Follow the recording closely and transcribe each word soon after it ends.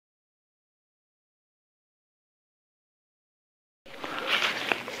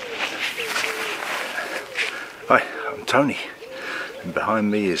I'm Tony, and behind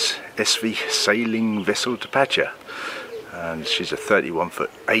me is SV sailing vessel Tapatya, and she's a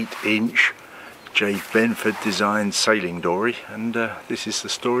 31-foot 8-inch Jay Benford designed sailing dory, and this is the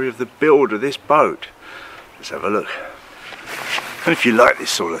story of the build of this boat. Let's have a look. And if you like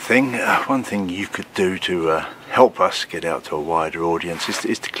this sort of thing, one thing you could do to help us get out to a wider audience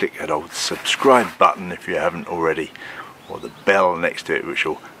is to click that old subscribe button if you haven't already, or the bell next to it, which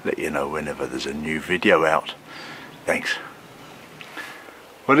will let you know whenever there's a new video out. Thanks.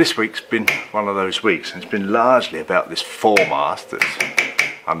 Well, this week's been one of those weeks, and it's been largely about this foremast that's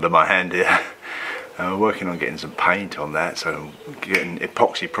under my hand here. We're working on getting some paint on that, so I'm getting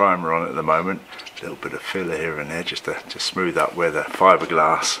epoxy primer on it at the moment. A little bit of filler here and there just to smooth up where the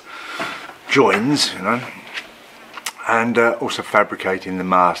fiberglass joins, you know. And also fabricating the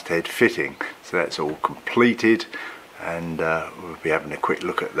masthead fitting, so that's all completed. And we'll be having a quick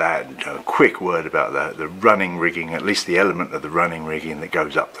look at that, and a quick word about the running rigging, at least the element of the running rigging that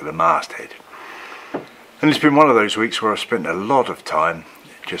goes up to the masthead. And it's been one of those weeks where I've spent a lot of time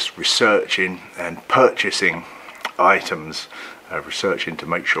just researching and purchasing items, researching to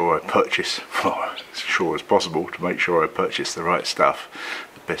make sure I purchase, well, as sure as possible, to make sure I purchase the right stuff,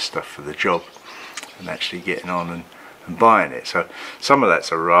 the best stuff for the job, and actually getting on and buying it. So some of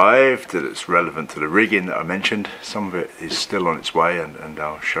that's arrived that's relevant to the rigging that I mentioned. Some of it is still on its way, and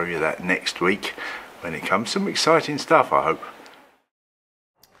I'll show you that next week when it comes. Some exciting stuff, I hope.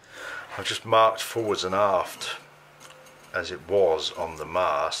 I've just marked forwards and aft as it was on the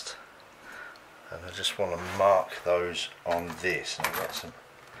mast, and I just want to mark those on this. And I've got some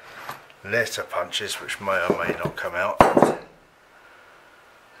letter punches which may or may not come out.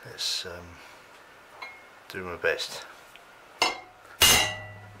 Let's do my best.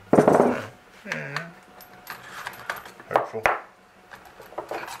 Hopeful.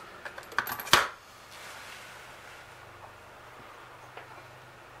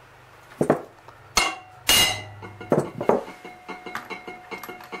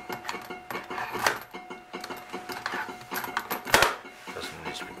 Doesn't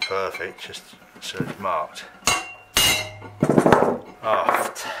need to be perfect, just so it's marked.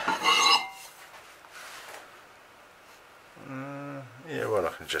 Aft. Yeah, well, I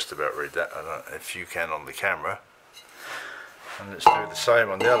can just about read that. I don't know if you can on the camera. And let's do the same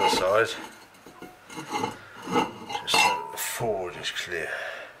on the other side, just so that the forward is clear.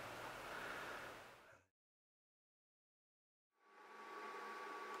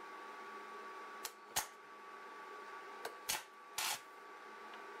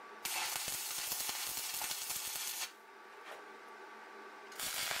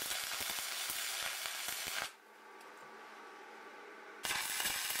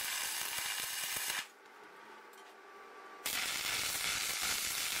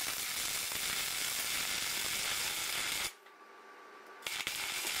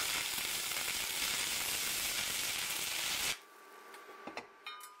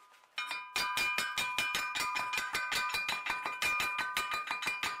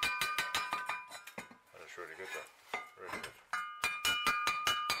 Really good though, really good.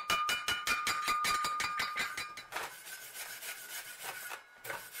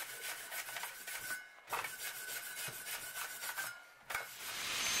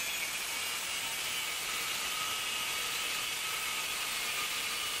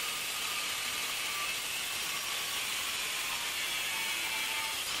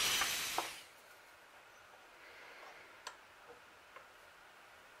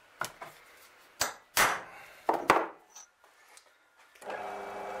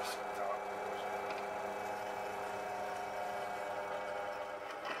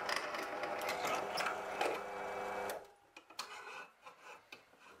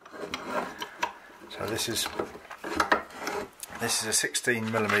 So this is a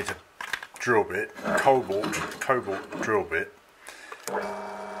 16mm drill bit, cobalt drill bit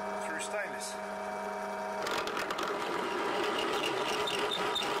through stainless.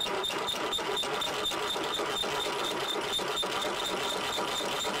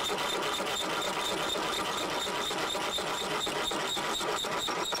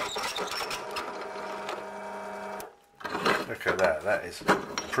 Look at that, that is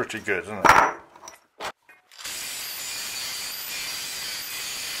pretty good, isn't it?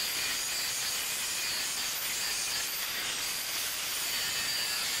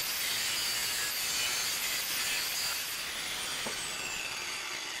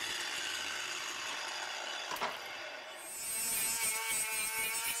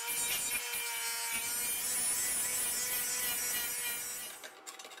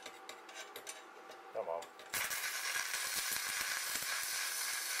 Come on.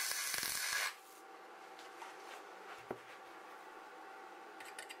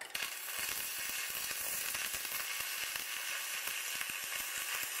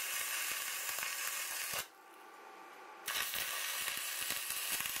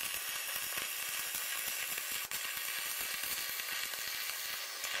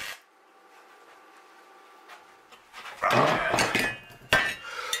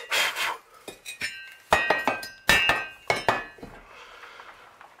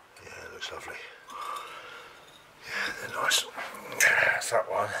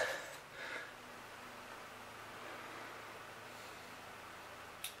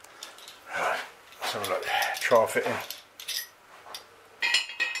 Let's have a look. Trial fitting.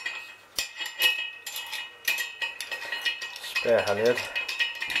 Spare halyard.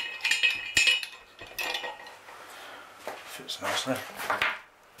 Fits nicely.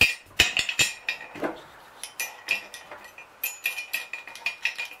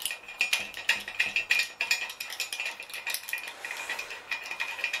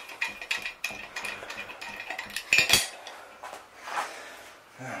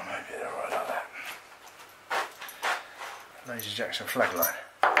 Lazy Jackson flag line.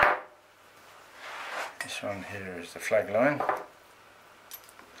 This one here is the flag line.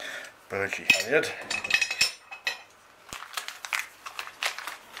 Burgee halyard.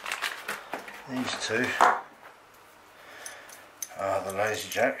 These two are the Lazy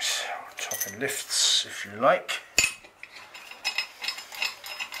Jacks, or top and lifts if you like.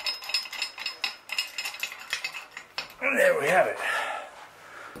 And there we have it.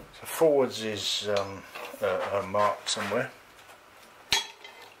 So forwards is marked somewhere.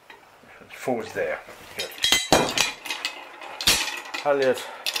 Forwards there. Good. Halyard,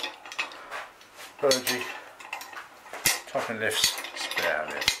 burgee, top and lifts, spare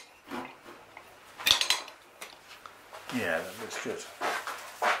halyard. Yeah, that looks good.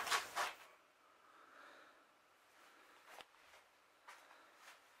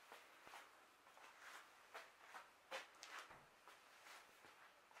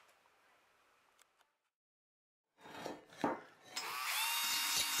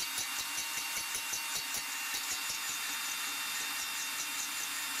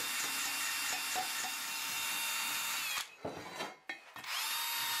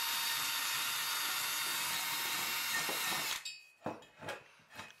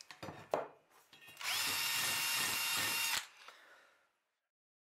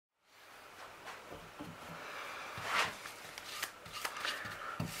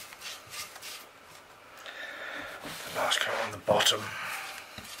 Last coat on the bottom.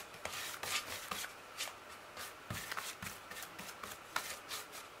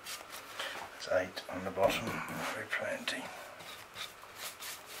 There's 8 on the bottom, very plenty.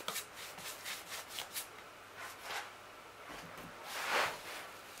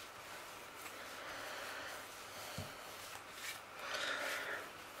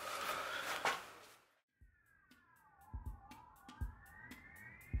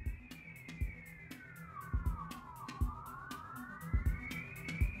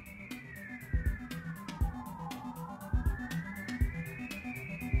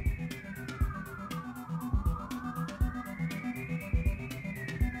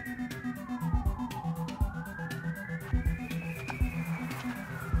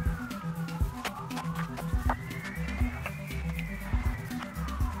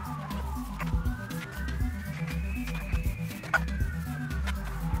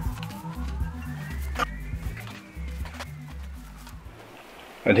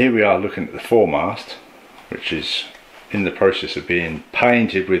 And here we are looking at the foremast, which is in the process of being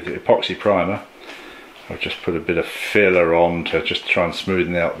painted with epoxy primer. I've just put a bit of filler on to just try and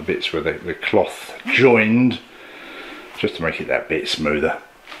smoothen out the bits where the cloth joined, just to make it that bit smoother.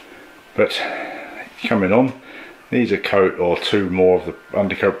 But coming on, needs a coat or 2 more of the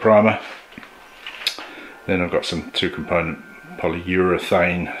undercoat primer. Then I've got some 2-component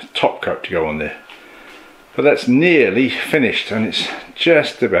polyurethane top coat to go on there. But that's nearly finished, and it's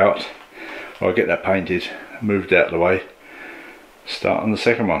just about, well, I'll get that painted, moved out of the way, start on the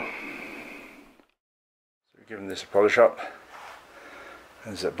second one. So we've given this a polish up.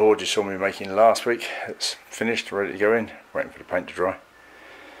 There's that board you saw me making last week. It's finished, ready to go in, waiting for the paint to dry.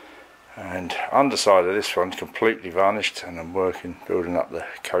 And underside of this one's completely varnished, and I'm building up the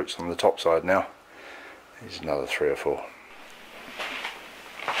coats on the top side now. There's another 3 or 4.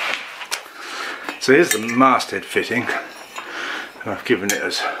 So here's the masthead fitting. I've given it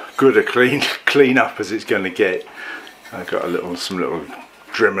as good a clean up as it's going to get. I've got some little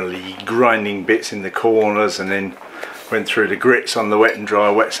Dremel-y grinding bits in the corners, and then went through the grits on the wet and dry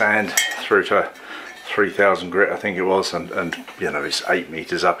wet sand through to 3000 grit I think it was, and you know, it's 8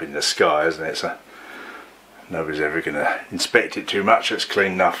 meters up in the sky, isn't it? So nobody's ever going to inspect it too much. It's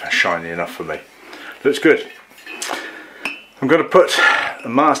clean enough and shiny enough for me. Looks good. I'm going to put a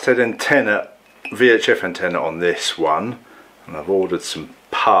masthead antenna, VHF antenna on this one, and I've ordered some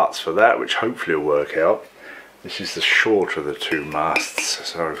parts for that which hopefully will work out. This is the shorter of the 2 masts,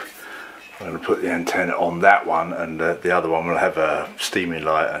 so I'm going to put the antenna on that one, and the other one will have a steaming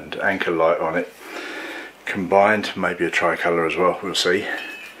light and anchor light on it combined, maybe a tricolour as well, we'll see.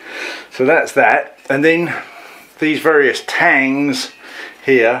 So that's that, and then these various tangs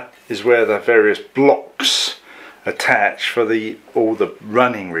here is where the various blocks attach for all the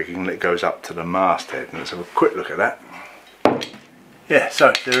running rigging that goes up to the masthead. And let's have a quick look at that. Yeah,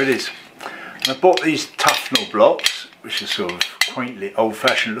 so there it is. And I bought these Tufnell blocks, which are sort of quaintly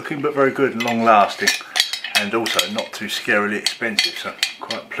old-fashioned looking, but very good and long-lasting, and also not too scarily expensive, so I'm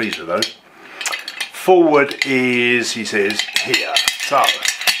quite pleased with those. Forward is, he says, here. So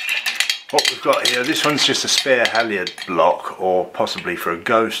what we've got here, this one's just a spare halyard block, or possibly for a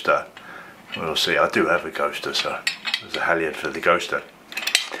ghoster. We'll see. I do have a ghoster, so there's a halyard for the ghoster.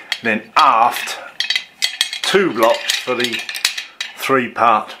 Then aft, 2 blocks for the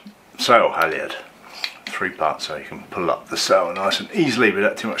 3-part sail halyard. 3-part, so you can pull up the sail nice and easily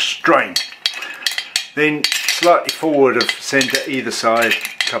without too much strain. Then slightly forward of centre either side,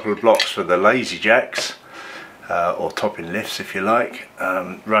 a couple of blocks for the lazy jacks, or topping lifts if you like,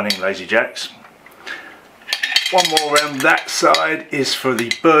 running lazy jacks. One more around that side is for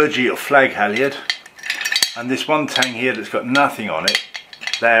the burgee or flag halyard, and this one tang here that's got nothing on it,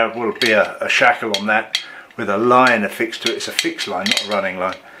 there will be a shackle on that with a line affixed to it. It's a fixed line, not a running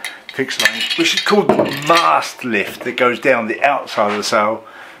line, fixed line, which is called the mast lift, that goes down the outside of the sail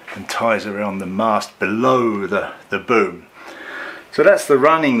and ties around the mast below the boom. So that's the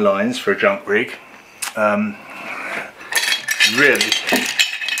running lines for a junk rig. Really,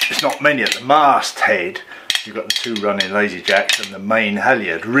 it's not many at the masthead. You've got the 2 running lazy jacks and the main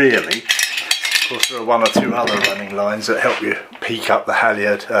halyard, really. Of course, there are 1 or 2 other running lines that help you peak up the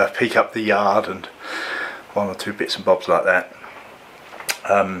halyard, peak up the yard, and 1 or 2 bits and bobs like that.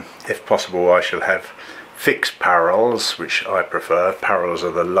 If possible, I shall have fixed parallels, which I prefer. Parallels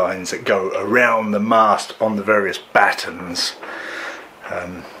are the lines that go around the mast on the various battens.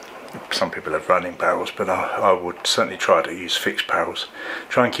 Some people have running parallels, but I would certainly try to use fixed parallels.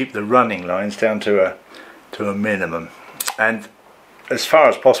 Try and keep the running lines down to a minimum, and as far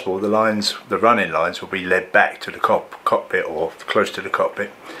as possible the running lines will be led back to the cockpit, or close to the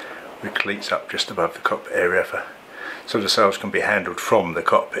cockpit, with cleats up just above the cockpit area, so the sails can be handled from the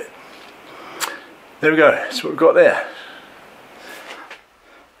cockpit. There we go, that's what we've got there.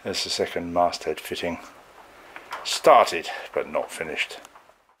 There's the second masthead fitting, started but not finished.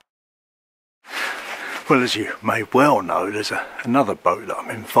 Well, as you may well know, there's another boat that I'm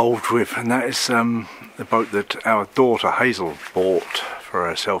involved with, and that is the boat that our daughter Hazel bought for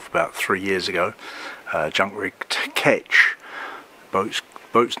herself about 3 years ago, junk rigged ketch.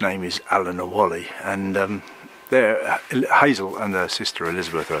 Boat's name is Alanouwoly, and Hazel and her sister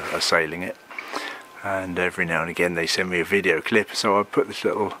Elizabeth are sailing it, and every now and again they send me a video clip, so I put this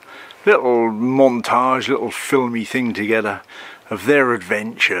little montage, little filmy thing together of their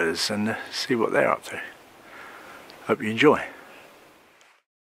adventures, and see what they're up to. Hope you enjoy.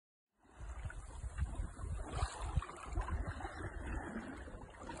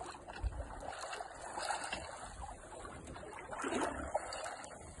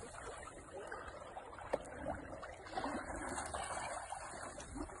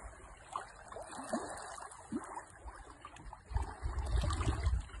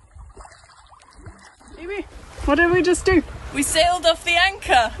 Amy, what did we just do? We sailed off the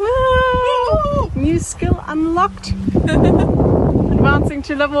anchor! Woo! New skill unlocked. Advancing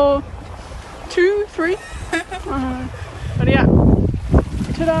to level 2, 3. But yeah,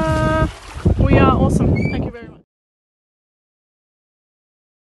 ta-da! We are awesome. Thank you very much.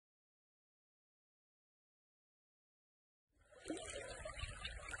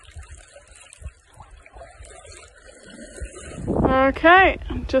 Okay,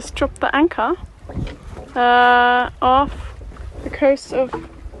 just dropped the anchor off the coast of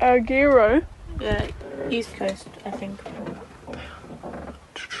Alghero. Yeah, east coast, I think.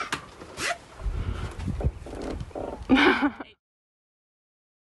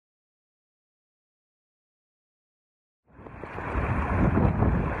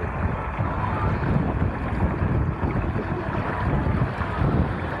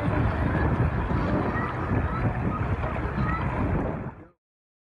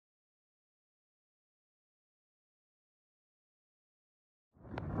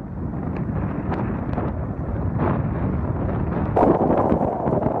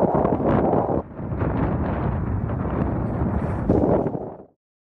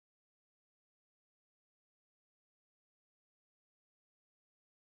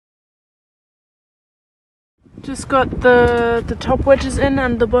 Just got the top wedges in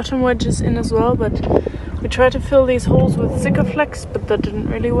and the bottom wedges in as well, but we tried to fill these holes with Sikaflex, but that didn't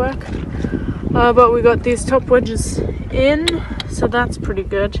really work. But we got these top wedges in, so that's pretty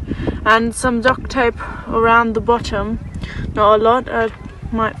good, and some duct tape around the bottom. Not a lot, I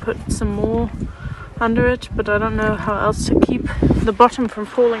might put some more under it, but I don't know how else to keep the bottom from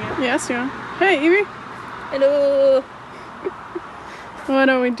falling in. Yes, yeah. Hey, Evie. Hello! What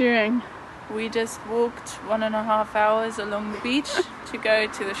are we doing? We just walked 1.5 hours along the beach to go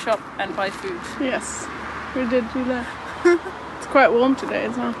to the shop and buy food. Yes, we did do that. It's quite warm today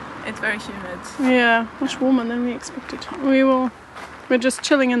as well. It's very humid. Yeah, much warmer than we expected. We're just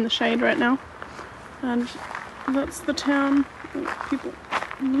chilling in the shade right now. And that's the town. People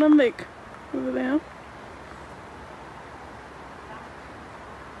in the lake over there.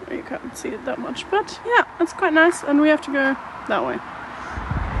 You can't see it that much, but yeah, it's quite nice, and we have to go that way.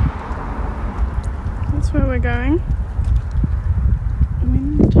 That's where we're going.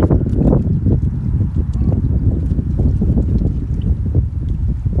 Wind.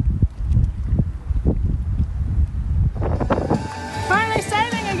 Finally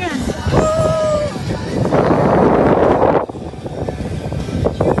sailing again!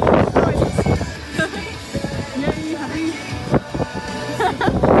 Yay, happy.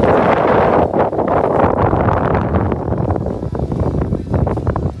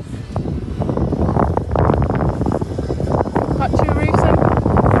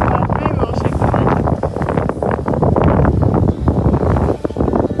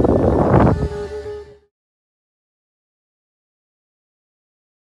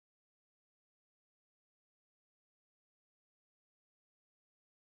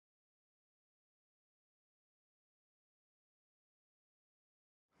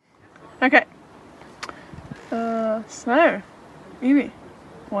 Okay. So, Evie,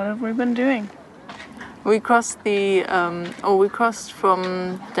 what have we been doing? We crossed we crossed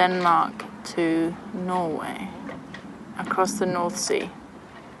from Denmark to Norway, across the North Sea.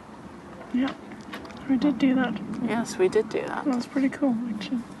 Yeah, we did do that. Yes, we did do that. That was pretty cool,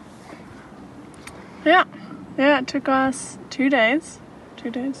 actually. Yeah, it took us 2 days. 2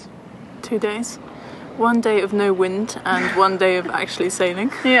 days. 2 days. 1 day of no wind and 1 day of actually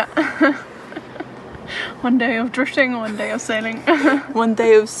sailing. Yeah. 1 day of drifting, 1 day of sailing. 1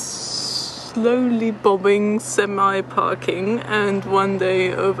 day of slowly bobbing, semi-parking, and 1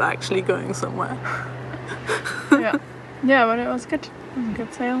 day of actually going somewhere. Yeah, but it was good. It was a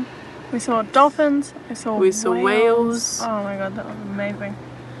good sail. We saw dolphins. We saw whales. Oh my god, that was amazing.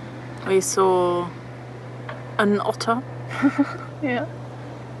 We saw an otter. Yeah.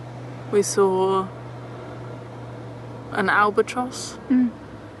 We saw an albatross. It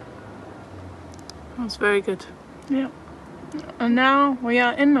was very good. Yeah. And now we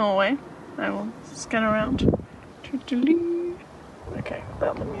are in Norway. I will scan around. Okay,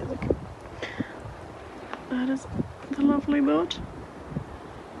 without the music. That is the lovely boat.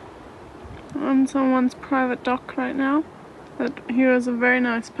 I'm on someone's private dock right now. But he was a very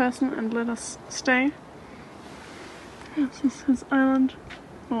nice person and let us stay. This is his island.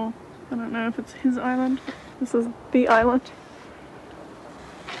 Well, I don't know if it's his island. This is the island.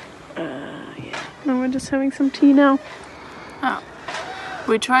 Yeah. And we're just having some tea now. Oh.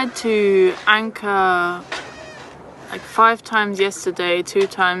 We tried to anchor like 5 times yesterday, 2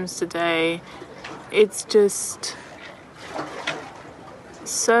 times today. It's just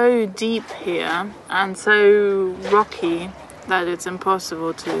so deep here and so rocky that it's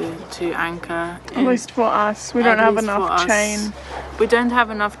impossible to anchor. At least for us. We don't have enough chain. We don't have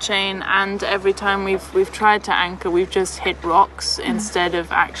enough chain, and every time we've tried to anchor, we've just hit rocks instead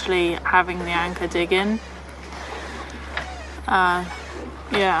of actually having the anchor dig in.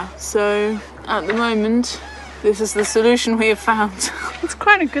 Yeah, so at the moment, this is the solution we have found. It's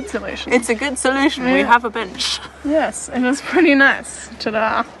quite a good solution. It's a good solution. Yeah. We have a bench. Yes, it was pretty nice.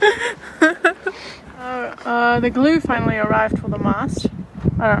 Ta-da! The glue finally arrived for the mast.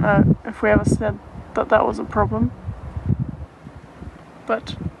 I don't know if we ever said that that was a problem.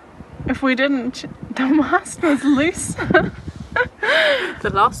 But if we didn't, the mast was loose.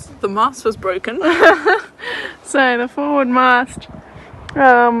 The mast was broken. So the forward mast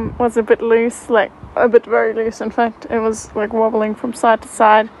was a bit loose, like a bit very loose in fact. It was like wobbling from side to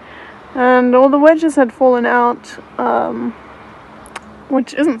side. And all the wedges had fallen out,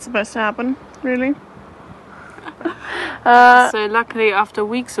 which isn't supposed to happen, really. So luckily, after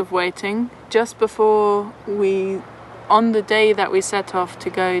weeks of waiting, just before on the day that we set off to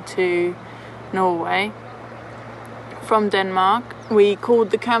go to Norway from Denmark, we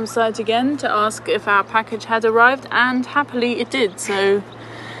called the campsite again to ask if our package had arrived, and happily it did. So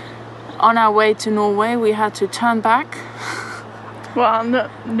on our way to Norway, we had to turn back. Well,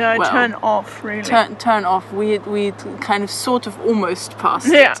 turn off, really. Turn off. We kind of sort of almost passed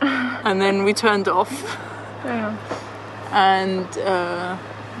it. And then we turned off. Yeah. And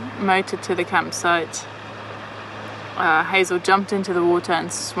motored to the campsite. Hazel jumped into the water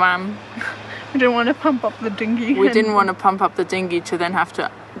and swam. We didn't want to pump up the dinghy. We didn't want to pump up the dinghy to then have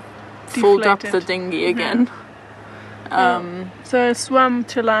to filled up the deflated. dinghy again. So I swam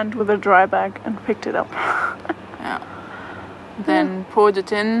to land with a dry bag and picked it up. Yeah. Then poured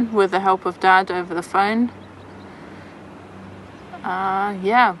it in with the help of Dad over the phone.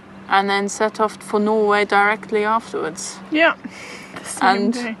 Yeah. And then set off for Norway directly afterwards. Yeah. The same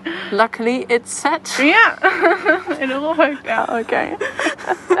And day. luckily it's set. Yeah. It all worked out okay.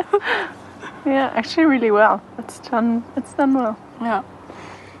 Yeah, actually really well. It's done well. Yeah.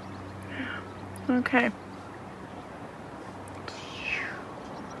 Okay.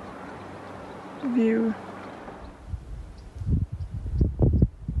 View.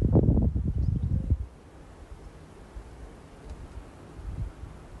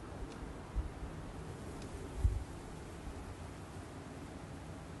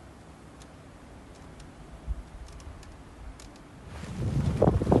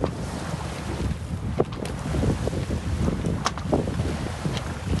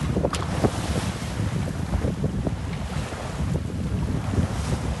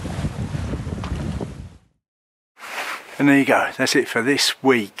 And there you go, that's it for this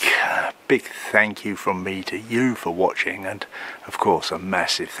week. Big thank you from me to you for watching, and of course a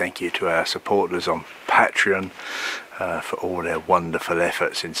massive thank you to our supporters on Patreon for all their wonderful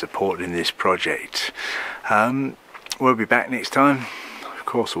efforts in supporting this project. We'll be back next time, of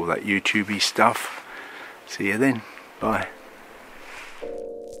course all that YouTube-y stuff. See you then, bye.